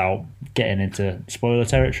without getting into spoiler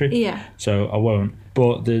territory. Yeah. So I won't.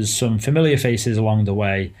 But there's some familiar faces along the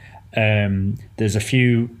way. There's a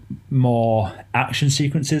few more action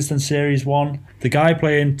sequences than Series 1. The guy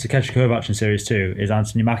playing Takeshi Kovacs in Series 2 is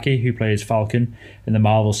Anthony Mackie, who plays Falcon in the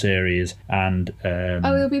Marvel series. And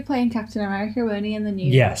He'll be playing Captain America, won't he, in the new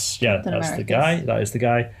yes, yeah, Captain that's the Americas. guy. That is the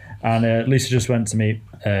guy. And Lisa just went to me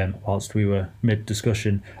whilst we were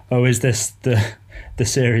mid-discussion. Oh, is this the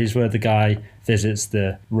series where the guy visits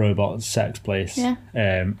the robot sex place? Yeah.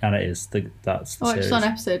 And it is. That's the I series. watched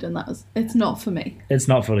one episode and it's not for me. It's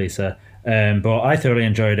not for Lisa, but I thoroughly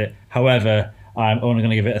enjoyed it. However, I'm only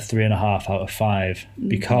going to give it a 3.5 out of 5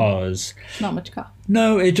 because Not much car.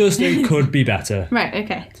 no, it could be better. Right,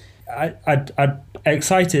 okay. I'm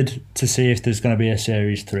excited to see if there's going to be a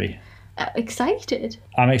series 3. Excited?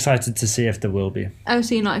 I'm excited to see if there will be. Oh,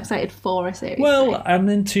 so you're not excited for a series? Well, three? I'm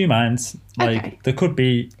in two minds. Like Okay. there could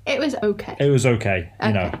be. It was okay. It was okay,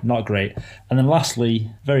 Okay. not great. And then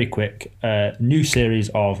lastly, very quick, new series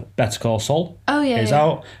of Better Call Saul Oh, yeah. is yeah.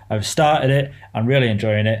 out. I've started it. I'm really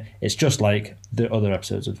enjoying it. It's just like the other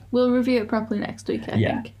episodes of. We'll review it properly next week, I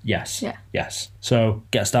think. Yes. Yeah. Yes. So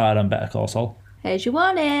get started on Better Call Saul. Here's your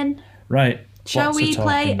warning. Right. Shall lots of we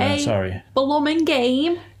play talking there, a Sorry. blooming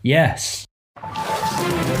game? Yes.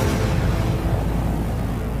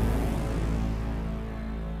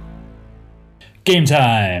 Game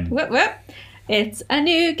time. Whoop. It's a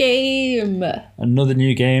new game. Another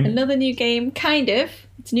new game. Another new game, kind of.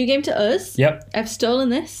 It's a new game to us. Yep. I've stolen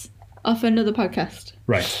this off another podcast.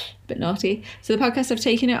 Right. Bit naughty. So the podcast, I've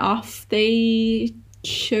taken it off. They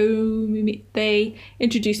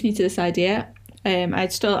introduced me to this idea.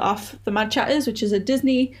 I'd stole it off the Mad Chatters, which is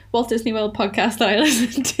a Walt Disney World podcast that I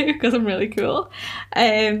listen to because I'm really cool.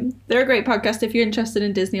 They're a great podcast. If you're interested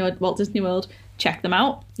in Disney or Walt Disney World, check them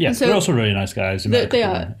out. Yeah, And so they're also really nice guys. they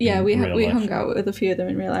are. Yeah, we hung out with a few of them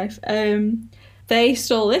in real life. They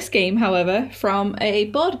stole this game, however, from a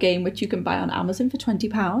board game which you can buy on Amazon for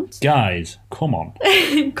 £20 Guys, come on.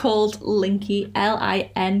 called Linkee,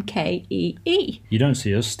 Linkee. You don't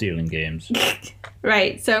see us stealing games.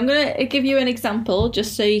 Right, so I'm going to give you an example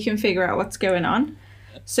just so you can figure out what's going on.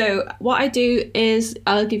 So what I do is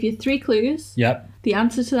I'll give you 3 clues. Yep. The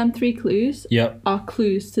answer to them 3 clues Yep. are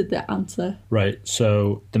clues to the answer. Right.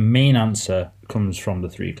 So the main answer comes from the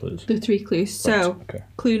 3 clues. The 3 clues. So Okay.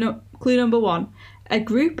 clue number 1. A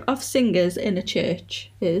group of singers in a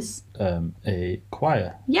church is... A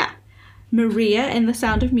choir. Yeah. Maria in The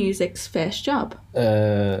Sound of Music's first job.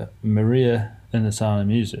 Maria in The Sound of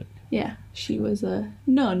Music. Yeah, she was a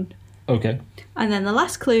nun. Okay. And then the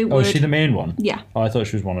last clue Oh, would... is she the main one? Yeah. Oh, I thought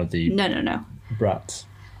she was one of the No. brats.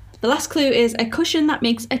 The last clue is a cushion that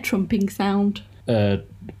makes a trumping sound.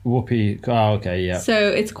 Whoopi. Oh, okay, yeah. So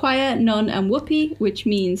it's choir, nun, and whoopee, which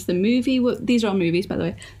means the movie... These are all movies, by the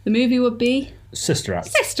way. The movie would be... Sister Act.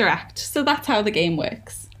 Sister Act. So that's how the game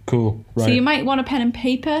works. Cool. Right. So you might want a pen and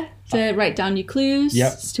paper to write down your clues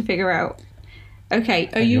Yep. to figure out. Okay,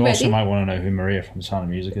 are And you you ready? also might want to know who Maria from The Sound of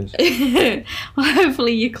Music is. Well,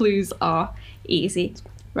 hopefully your clues are easy.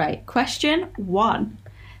 Right, question 1.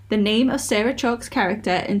 The name of Sarah Chalke's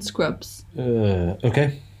character in Scrubs.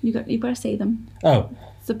 Okay. You got to say them. Oh.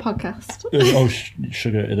 It's a podcast.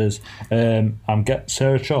 Sugar, it is.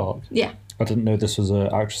 Sarah Chalke. Yeah. I didn't know this was an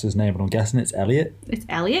actress's name, but I'm guessing it's Elliot. It's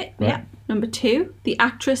Elliot. Right. Yeah. Number 2, the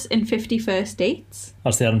actress in 50 First Dates.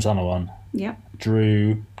 That's the Adam Sandler one. Yep.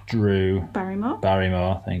 Drew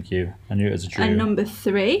Barrymore. Thank you. I knew it was a Drew. And number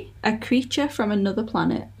 3, a creature from another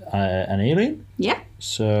planet. An alien? Yeah.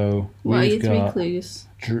 So What are your we've 3 got clues?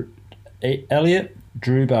 Elliot,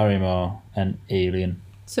 Drew Barrymore, and alien.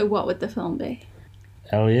 So what would the film be?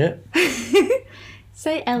 Elliot.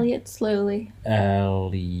 Say Elliot slowly.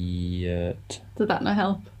 Elliot. Did that not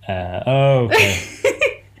help? Okay.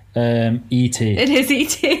 E.T. It is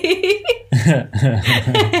E.T.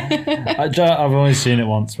 I've only seen it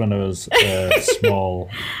once when I was small.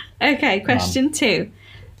 Okay, question 2.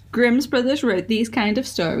 Grimm's brothers wrote these kind of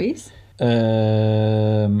stories.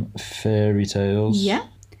 Fairy tales. Yeah.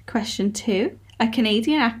 Question 2. A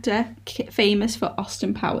Canadian actor famous for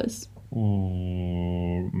Austin Powers.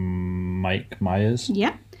 Mike Myers.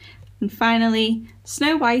 Yeah. And finally,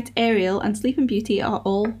 Snow White, Ariel, and Sleeping Beauty are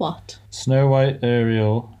all what? Snow White,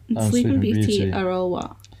 Ariel, and Sleeping Beauty are all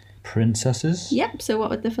what? Princesses. Yep. So what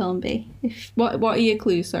would the film be? What are your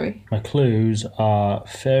clues? Sorry. My clues are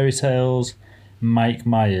fairy tales, Mike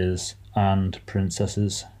Myers, and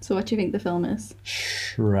princesses. So what do you think the film is?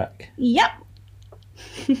 Shrek. Yep.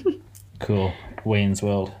 Cool. Wayne's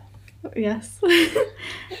World. Yes. Austin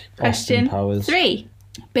Question Powers. 3.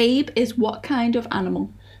 Babe is what kind of animal?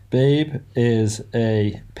 Babe is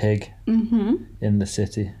a pig in the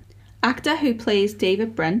city. Actor who plays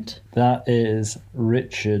David Brent. That is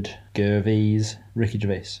Richard Gervais. Ricky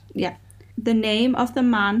Gervais. Yeah. The name of the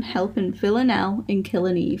man helping Villanelle in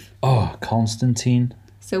Killing Eve. Oh, Constantine.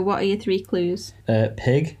 So what are your 3 clues?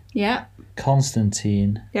 Pig, Yeah.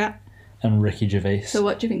 Constantine, Yeah. and Ricky Gervais. So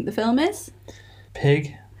what do you think the film is?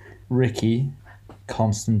 Pig, Ricky,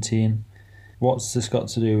 Constantine. What's this got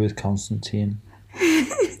to do with Constantine?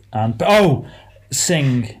 And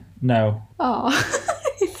Sing. No. Oh,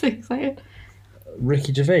 he's so excited.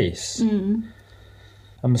 Ricky Gervais.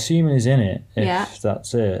 I'm assuming he's in it. If Yeah.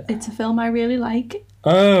 that's it. It's a film I really like.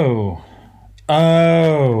 Oh.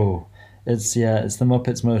 It's the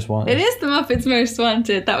Muppets Most Wanted. It is the Muppets Most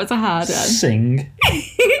Wanted. That was a hard one. Sing.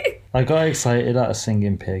 I got excited at a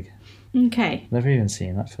singing pig. Okay. Never even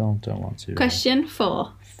seen that film. Don't want to. Question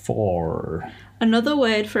 4. 4. Another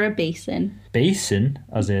word for a basin. Basin,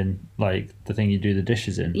 as in like the thing you do the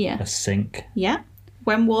dishes in. Yeah. A sink. Yeah.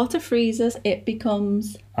 When water freezes, it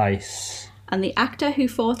becomes... Ice. And the actor who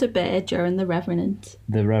fought a bear during The Revenant.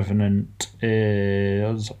 The Revenant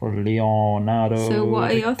is Leonardo. So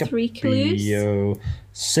what are your 3 clues? DiCaprio.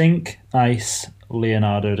 Sink, ice,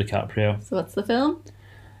 Leonardo DiCaprio. So what's the film?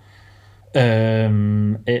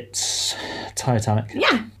 It's Titanic.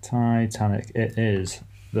 Yeah. Titanic. It is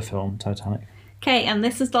the film Titanic. Okay, and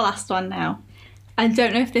this is the last one now. I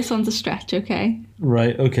don't know if this one's a stretch, okay?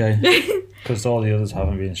 Right, okay. Because all the others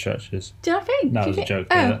haven't been stretches. Do you think? No, Do it you was a joke.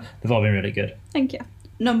 Oh, They've all been really good. thank you.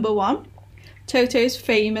 Number 1. Toto's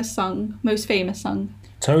most famous song.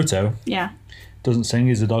 Toto Yeah. doesn't sing,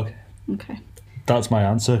 he's a dog. Okay. That's my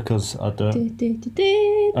answer, because I don't.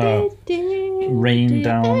 Rain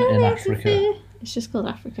Down in Africa. It's just called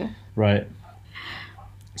Africa. Right.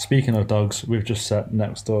 Speaking of dogs, we've just set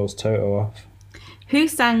next door's Toto off. Who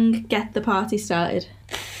sang Get the Party Started?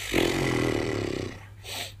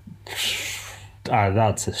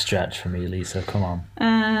 That's a stretch for me, Lisa. Come on.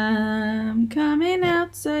 I'm coming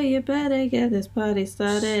out, so you better get this party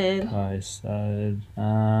started. I said,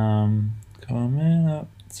 coming up,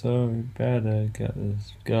 so we better get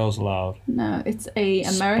this. Girls Loud. No, it's a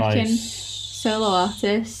American Spice. solo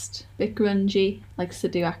artist, bit grungy, likes to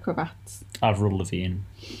do acrobats. Avril Lavigne.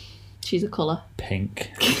 She's a colour.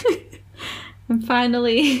 Pink. And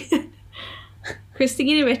finally,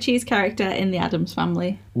 Christina Ricci's character in The Addams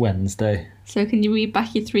Family. Wednesday. So can you read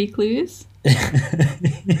back your 3 clues?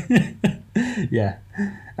 Yeah.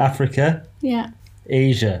 Africa. Yeah.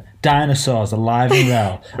 Asia. Dinosaurs alive and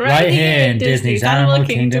well. right here in Disney's Animal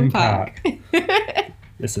Kingdom Park.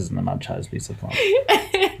 This isn't a Mad Child's Lisa Plan.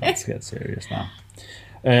 Let's get serious now.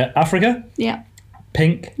 Africa. Yeah.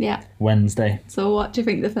 Pink. Yeah. Wednesday. So what do you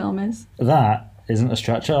think the film is? That isn't a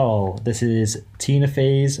stretch at all. This is Tina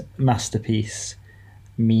Fey's masterpiece,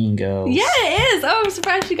 Mean Girls. Yeah, it is. Oh, I'm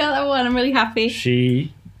surprised you got that one. I'm really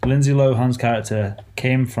happy. Lindsay Lohan's character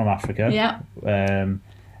came from Africa. Yeah.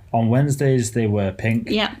 On Wednesdays they were pink.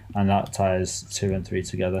 Yeah. And that ties 2 and 3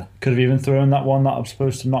 together. Could have even thrown that one that I'm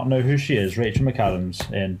supposed to not know who she is, Rachel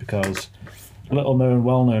McAdams, in, because little known,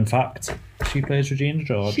 well known fact, she plays Regina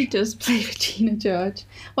George. She does play Regina George.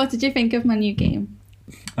 What did you think of my new game?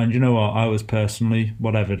 And you know what? I was personally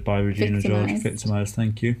whatevered by Regina George. Victimised,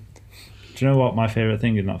 thank you. Do you know what my favourite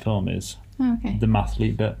thing in that film is? Oh, okay. The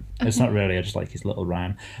mathlete bit. Okay. It's not really, I just like his little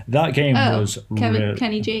rhyme. That game was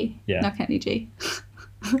Kenny G. Yeah. Not Kenny G.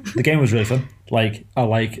 The game was really fun. Like, I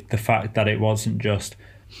like the fact that it wasn't just,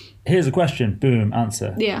 here's a question, boom,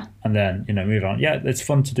 answer. Yeah. And then, move on. Yeah, it's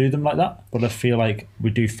fun to do them like that, but I feel like we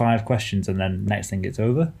do 5 questions and then next thing it's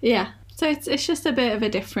over. Yeah. So it's just a bit of a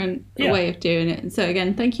different way of doing it. And so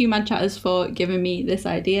again, thank you, Mad Chatters, for giving me this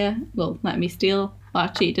idea. Well, let me steal. Well,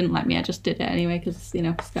 actually, it didn't let me. I just did it anyway because,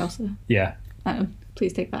 Scouser. Yeah.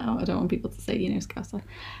 Please take that out. I don't want people to say, Scouser.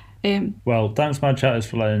 Well, thanks, Mad Chatters,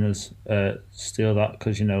 for letting us steal that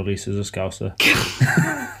because, Lisa's a Scouser.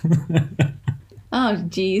 Oh,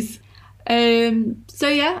 jeez. So,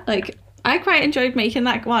 yeah, I quite enjoyed making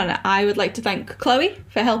that one. I would like to thank Chloe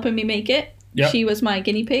for helping me make it. Yep. She was my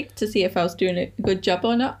guinea pig to see if I was doing a good job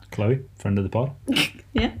or not. Chloe, friend of the pod.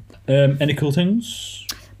 Yeah. Any cool things?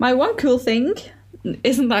 My one cool thing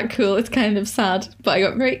isn't that cool. It's kind of sad. But I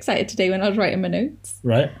got very excited today when I was writing my notes.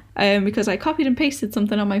 Right. Because I copied and pasted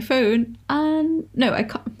something on my phone.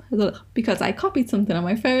 Because I copied something on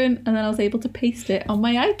my phone and then I was able to paste it on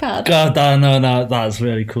my iPad. God, no, that's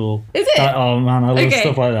really cool. Is it? Oh, man, I love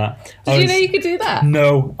stuff like that. Did you know you could do that?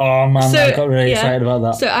 No. Oh, man, I got really excited about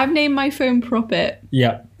that. So I've named my phone Prophet.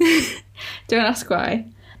 Yeah. Don't ask why.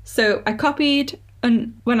 So I copied,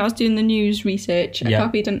 and when I was doing the news research, I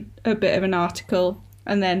copied a bit of an article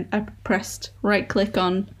and then I pressed right click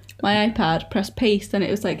on my iPad, pressed paste, and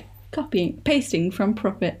it was like pasting from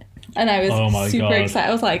Prophet. And I was super excited.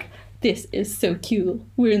 I was like, this is so cool.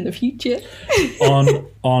 We're in the future.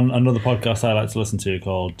 on another podcast I like to listen to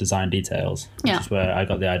called Design Details, which is where I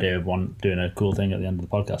got the idea of doing a cool thing at the end of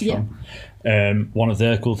the podcast from. One of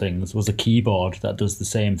their cool things was a keyboard that does the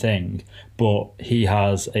same thing, but he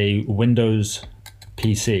has a Windows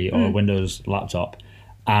PC or a Windows laptop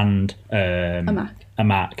and a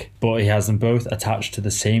Mac, but he has them both attached to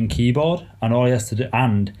the same keyboard, and all he has to do,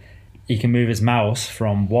 and he can move his mouse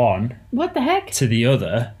from one what the heck to the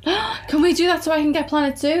other. Can we do that so I can get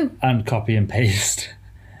Planet Zoo? And copy and paste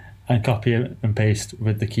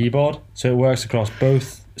with the keyboard, so it works across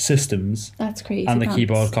both systems. That's crazy. And the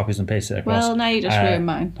keyboard copies and pastes it across. Well, now you just ruined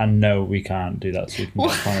mine. And no, we can't do that, so we can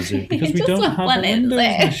get Planet Zoo because we don't have a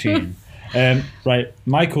Windows machine. Right,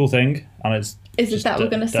 my cool thing, and it's is that we're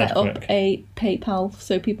going to set up a PayPal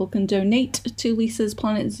so people can donate to Lisa's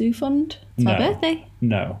Planet Zoo fund? It's my birthday.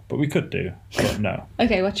 No, but we could do. But no.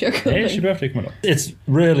 Okay, what's your cool thing? It's your birthday coming up. It's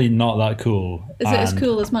really not that cool. Is it as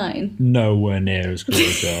cool as mine? Nowhere near as cool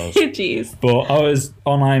as yours. Jeez. But I was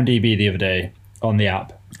on IMDb the other day on the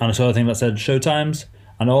app, and I saw a thing that said showtimes,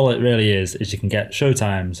 and all it really is you can get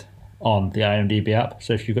showtimes on the IMDb app.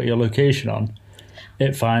 So if you've got your location on,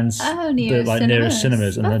 it finds nearest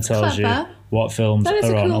cinemas and then tells you what films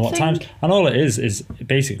are on and what times. And all it is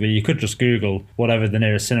basically you could just Google whatever the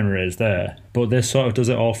nearest cinema is there, but this sort of does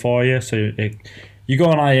it all for you. So you go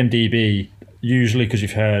on IMDb usually because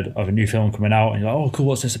you've heard of a new film coming out and you're like, oh cool,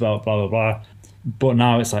 what's this about, blah blah blah. But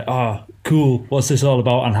now it's like, oh cool, what's this all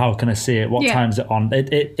about and how can I see it, what time's it on?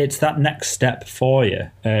 It's that next step for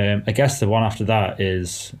you. I guess the one after that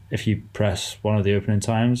is if you press one of the opening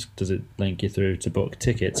times, does it link you through to book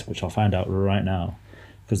tickets, which I'll find out right now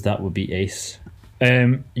because that would be ace.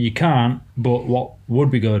 You can't, but what would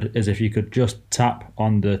be good is if you could just tap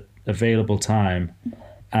on the available time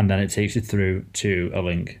and then it takes you through to a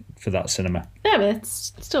link for that cinema. Yeah, but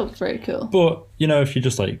it's still very cool. But, if you're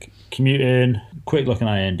just like commuting, quick look on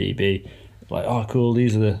IMDb, like, oh cool,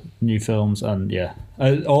 these are the new films, and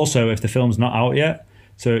also if the film's not out yet,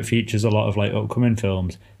 so it features a lot of like upcoming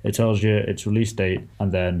films, it tells you its release date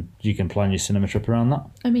and then you can plan your cinema trip around that.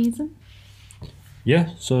 Amazing.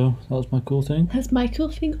 Yeah, so that was my cool thing. That's my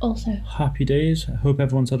cool thing also. Happy days. I hope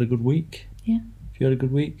everyone's had a good week. Yeah. If you had a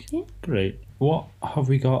good week? Yeah. Great. What have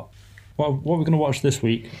we got? What are we going to watch this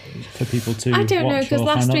week for people to I don't know, because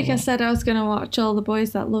last week I said I was going to watch All the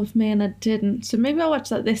Boys That Love Me and I didn't. So maybe I'll watch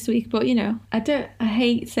that this week. But, I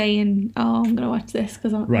hate saying, oh, I'm going to watch this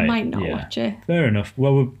because I might not watch it. Fair enough.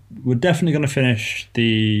 Well, we're definitely going to finish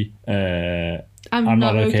the I'm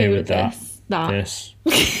not okay with this.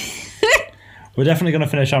 We're definitely going to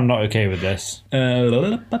finish I'm Not Okay With This. I'm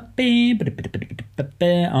going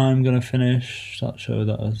to finish that show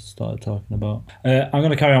that I started talking about. I'm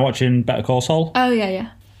going to carry on watching Better Call Saul. Oh,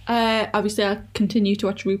 yeah. Obviously, I'll continue to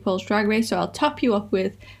watch RuPaul's Drag Race, so I'll top you up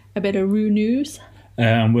with a bit of Ru news.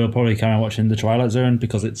 And we'll probably carry on watching The Twilight Zone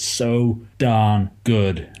because it's so darn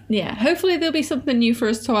good. Yeah, hopefully there'll be something new for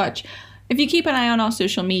us to watch. If you keep an eye on our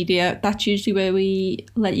social media, that's usually where we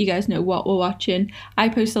let you guys know what we're watching. I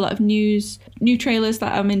post a lot of new trailers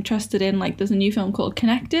that I'm interested in. Like there's a new film called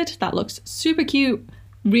Connected that looks super cute.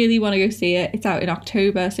 Really want to go see it. It's out in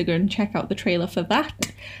October, so go and check out the trailer for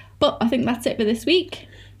that. But I think that's it for this week.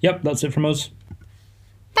 Yep, that's it from us.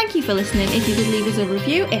 Thank you for listening. If you could leave us a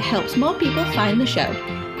review, it helps more people find the show.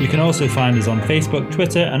 You can also find us on Facebook,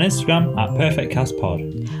 Twitter and Instagram at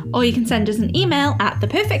PerfectCastPod. Or you can send us an email at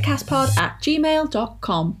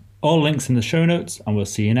theperfectcastpod@gmail.com. All links in the show notes, and we'll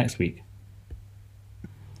see you next week.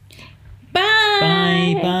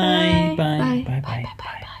 Bye! Bye, bye, bye, Bye. bye, bye,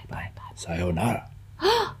 bye, bye. Sayonara.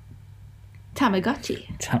 Tamagotchi.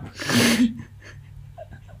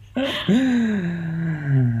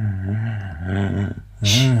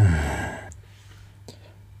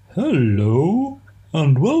 Hello,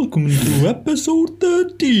 and welcome to episode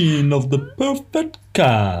 13 of the Perfect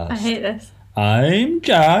Cast. I hate this. I'm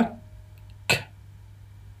Jack.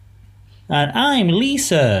 And I'm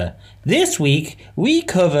Lisa. This week, we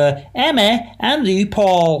cover Emma and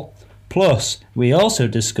RuPaul. Plus, we also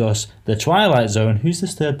discuss the Twilight Zone. Who's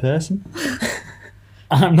this third person?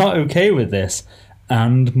 I'm not okay with this.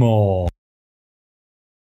 And more.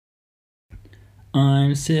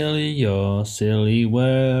 I'm silly, you're silly,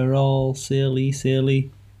 we're all silly,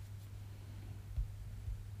 silly.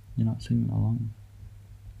 You're not singing along.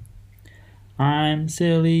 I'm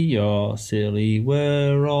silly, you're silly,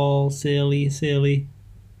 we're all silly, silly.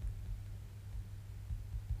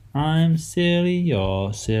 I'm silly,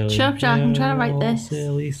 you're silly. Shut up, Jack, I'm trying to write we're all this.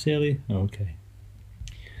 Silly, silly. Okay.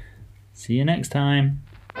 See you next time.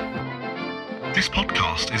 This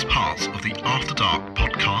podcast is part of the After Dark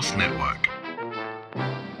Podcast Network.